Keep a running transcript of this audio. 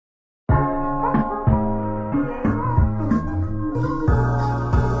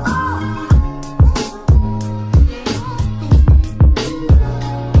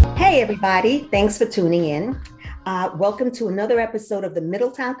everybody. Thanks for tuning in. Welcome to another episode of the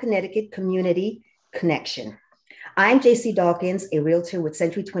Middletown, Connecticut Community Connection. I'm JC Dawkins, a realtor with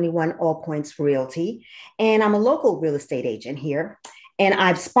Century 21 AllPoints Realty, and I'm a local real estate agent here. And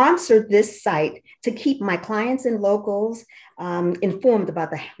I've sponsored this site to keep my clients and locals informed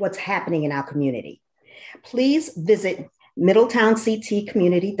about what's happening in our community. Please visit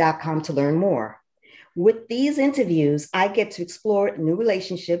MiddletownCTCommunity.com to learn more. With these interviews, I get to explore new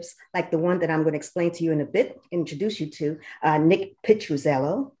relationships like the one that I'm going to explain to you in a bit, introduce you to, Nick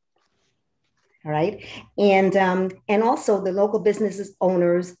Pitruzzello. All right. And also the local businesses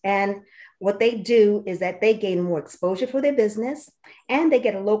owners. And what they do is that they gain more exposure for their business and they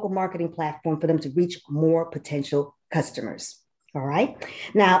get a local marketing platform for them to reach more potential customers. All right.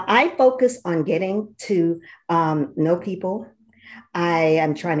 Now, I focus on getting to know people. I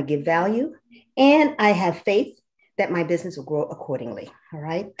am trying to give value. And I have faith that my business will grow accordingly. All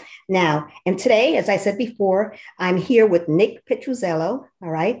right. Now, and today, as I said before, I'm here with Nick Pitruzzello, all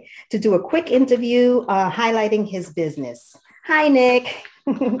right, to do a quick interview highlighting his business. Hi, Nick.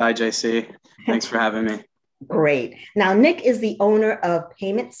 Hi, JC. Thanks for having me. Great. Now, Nick is the owner of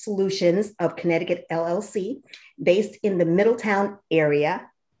Payment Solutions of Connecticut LLC, based in the Middletown area.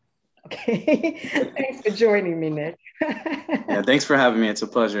 Okay. Thanks for joining me, Nick. Yeah, thanks for having me. It's a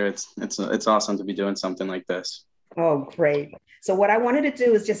pleasure. It's awesome to be doing something like this. Oh, great. So what I wanted to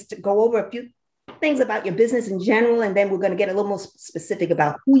do is just to go over a few things about your business in general, and then we're going to get a little more specific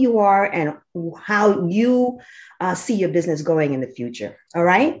about who you are and how you see your business going in the future. All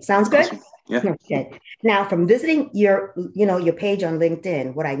right. Sounds good? Awesome. Yeah. Okay. Now, from visiting your page on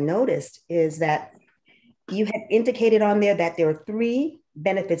LinkedIn, what I noticed is that you had indicated on there that there are 3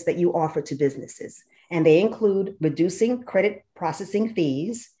 benefits that you offer to businesses, and they include reducing credit processing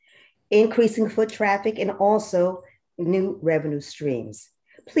fees, increasing foot traffic, and also new revenue streams.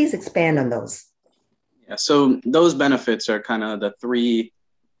 Please expand on those. Yeah, so those benefits are kind of the three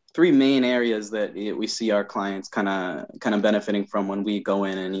main areas that we see our clients kind of benefiting from when we go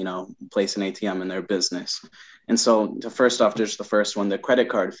in and place an ATM in their business. And so first off, there's the first one, the credit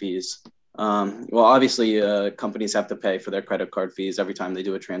card fees. Well, obviously, companies have to pay for their credit card fees every time they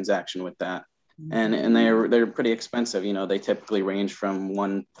do a transaction with that. And they're pretty expensive. They typically range from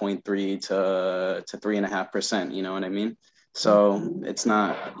 1.3 to 3.5%. You know what I mean? So it's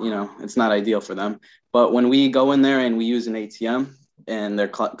not ideal for them. But when we go in there and we use an ATM and their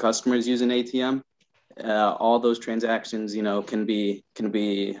customers use an ATM, all those transactions, can be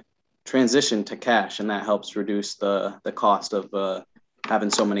transitioned to cash, and that helps reduce the cost of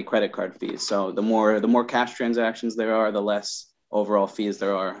having so many credit card fees. So the more cash transactions there are, the less overall fees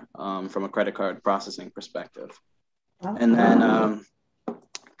there are from a credit card processing perspective. Oh. And then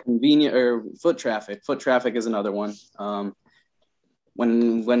convenient or foot traffic. Foot traffic is another one.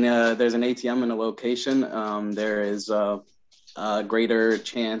 When there's an ATM in a location, there is a greater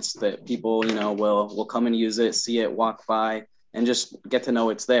chance that people will come and use it, see it, walk by, and just get to know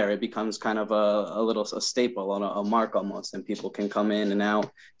it's there. It becomes kind of a staple, a mark almost, and people can come in and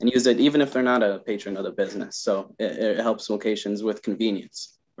out and use it, even if they're not a patron of the business. So it helps locations with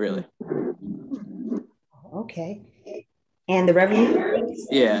convenience, really. Okay. And the revenue?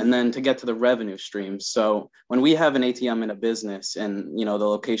 Yeah, and then to get to the revenue streams. So when we have an ATM in a business and, the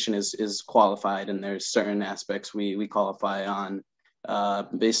location is qualified and there's certain aspects we qualify on,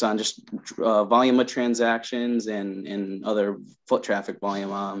 based on just volume of transactions and other foot traffic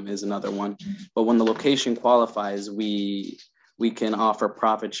volume is another one. But when the location qualifies, we can offer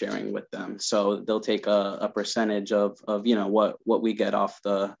profit sharing with them. So they'll take a percentage of what we get off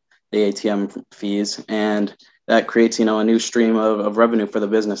the ATM fees, and that creates a new stream of revenue for the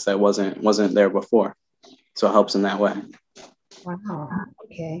business that wasn't there before. So it helps in that way. Wow.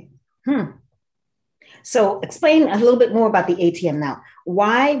 Okay. So explain a little bit more about the ATM now.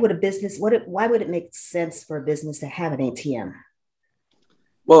 Why would it make sense for a business to have an ATM?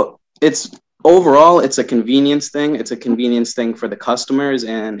 Well, it's a convenience thing. It's a convenience thing for the customers,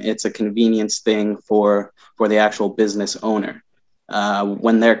 and it's a convenience thing for the actual business owner.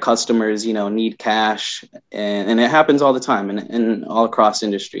 When their customers, need cash, and it happens all the time and all across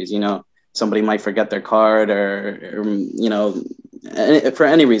industries, somebody might forget their card or for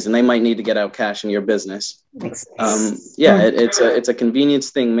any reason, they might need to get out cash in your business. It's a convenience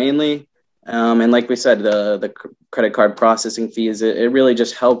thing mainly. And like we said, the credit card processing fees, it really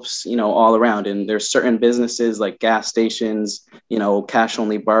just helps, all around. And there's certain businesses like gas stations, cash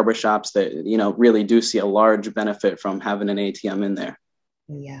only barbershops that, really do see a large benefit from having an ATM in there.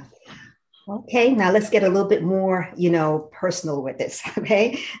 Yeah. Okay. Now let's get a little bit more, personal with this.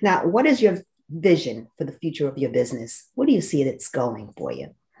 Okay. Now, what is your vision for the future of your business? Where do you see it's going for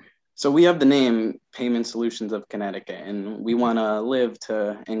you? So we have the name Payment Solutions of Connecticut, and we want to live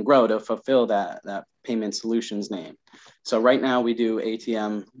to and grow to fulfill that Payment Solutions name. So right now we do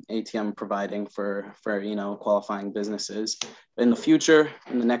ATM providing for qualifying businesses. In the future,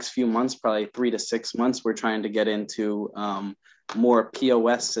 in the next few months, probably 3 to 6 months, we're trying to get into more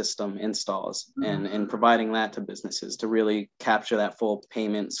POS system installs and providing that to businesses to really capture that full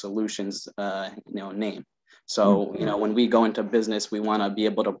Payment Solutions name. So, when we go into business, we want to be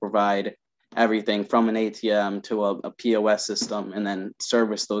able to provide everything from an ATM to a POS system and then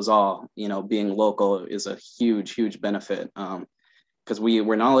service those all. Being local is a huge benefit because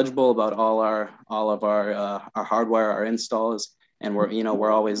we're knowledgeable about all of our hardware, our installs, and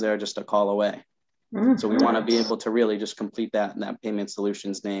we're always there just a call away. So we want to be able to really just complete that Payment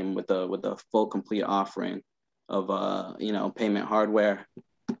Solutions name with a full complete offering of payment hardware.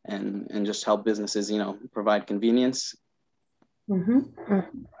 And just help businesses, provide convenience.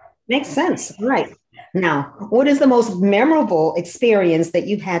 Makes sense. Right. Now, what is the most memorable experience that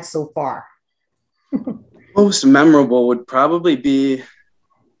you've had so far? Most memorable would probably be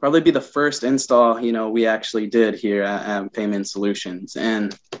the first install, we actually did here at Payment Solutions.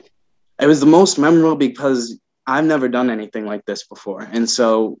 And it was the most memorable because I've never done anything like this before. And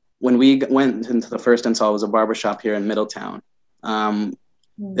so when we went into the first install, it was a barbershop here in Middletown.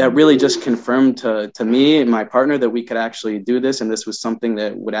 That really just confirmed to me and my partner that we could actually do this, and this was something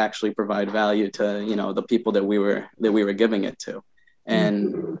that would actually provide value to the people that we were giving it to.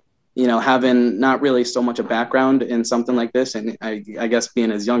 And having not really so much a background in something like this, and I guess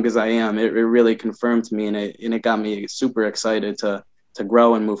being as young as I am, it really confirmed to me, and it got me super excited to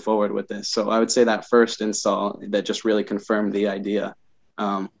grow and move forward with this. So I would say that first install that just really confirmed the idea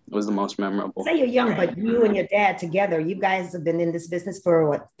was the most memorable. Say you're young, but you and your dad together, you guys have been in this business for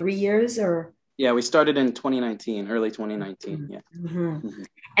what, 3 years or? Yeah, we started in 2019, early 2019. Yeah.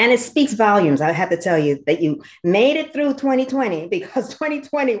 And it speaks volumes. I have to tell you that you made it through 2020 because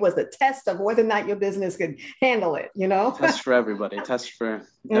 2020 was a test of whether or not your business could handle it, Test for everybody, test for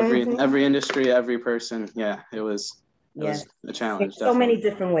every industry, every person. Yeah, it was a challenge. So many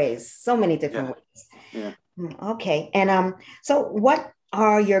different ways. Yeah. Okay. And so what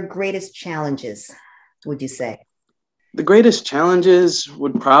are your greatest challenges, would you say? The greatest challenges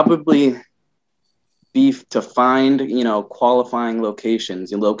would probably be to find, qualifying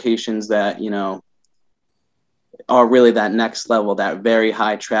locations that, are really that next level, that very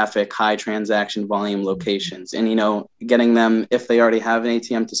high traffic, high transaction volume locations. And, getting them, if they already have an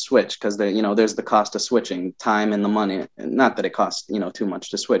ATM, to switch, because there's the cost of switching, time and the money. Not that it costs, too much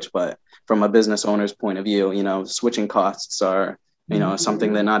to switch, but from a business owner's point of view, switching costs are,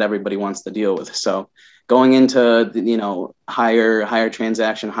 something that not everybody wants to deal with. So going into, higher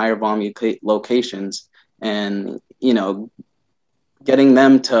transaction, higher volume locations and, getting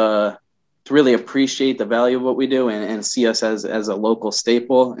them to really appreciate the value of what we do and see us as a local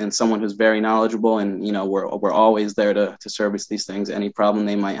staple and someone who's very knowledgeable. And, we're always there to service these things, any problem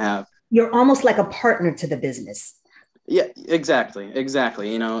they might have. You're almost like a partner to the business. Yeah, exactly. And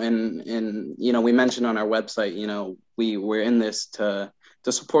we mentioned on our website, we're in this to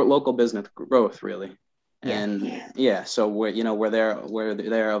support local business growth, really. And so we're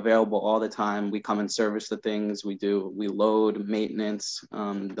there available all the time. We come and service the things we do. We load, maintenance,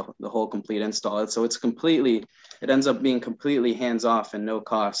 the whole complete install. So it ends up being completely hands off and no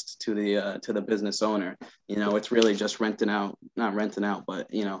cost to the business owner. It's really just not renting out, but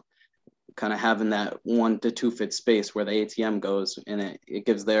kind of having that 1 to 2 foot space where the ATM goes, and it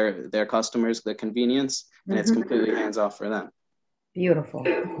gives their customers the convenience, and it's completely hands off for them. Beautiful.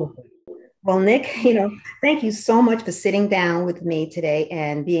 Well, Nick, thank you so much for sitting down with me today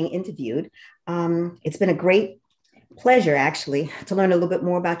and being interviewed. It's been a great pleasure, actually, to learn a little bit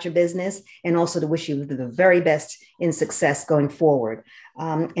more about your business and also to wish you the very best in success going forward.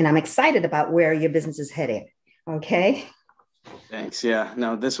 And I'm excited about where your business is headed. Okay. Thanks. Yeah,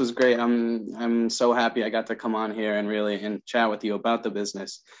 no, this was great. I'm so happy I got to come on here and chat with you about the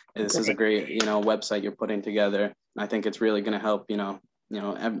business. This is a great, website you're putting together. I think it's really going to help,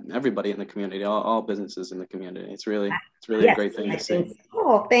 everybody in the community, all businesses in the community. It's really a great thing to see.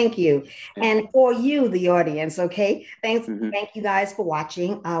 Oh, thank you. Yeah. And for you, the audience, okay? Thank you guys for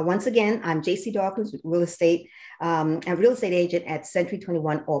watching. Once again, I'm JC Dawkins with real estate, a real estate agent at Century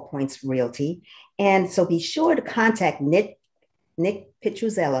 21 AllPoints Realty. And so be sure to contact Nick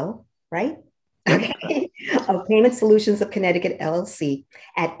Pitruzzello, right? Okay. Of Payment Solutions of Connecticut LLC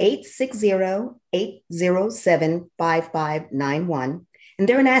at 860-807-5591. And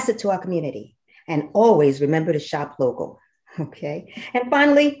they're an asset to our community. And always remember to shop local. Okay. And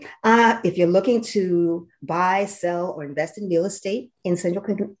finally, if you're looking to buy, sell, or invest in real estate in Central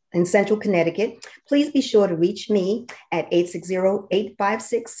Connecticut, please be sure to reach me at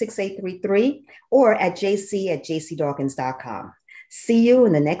 860-856-6833 or at jc@jcdawkins.com. See you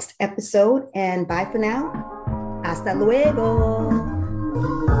in the next episode, and bye for now. Hasta luego.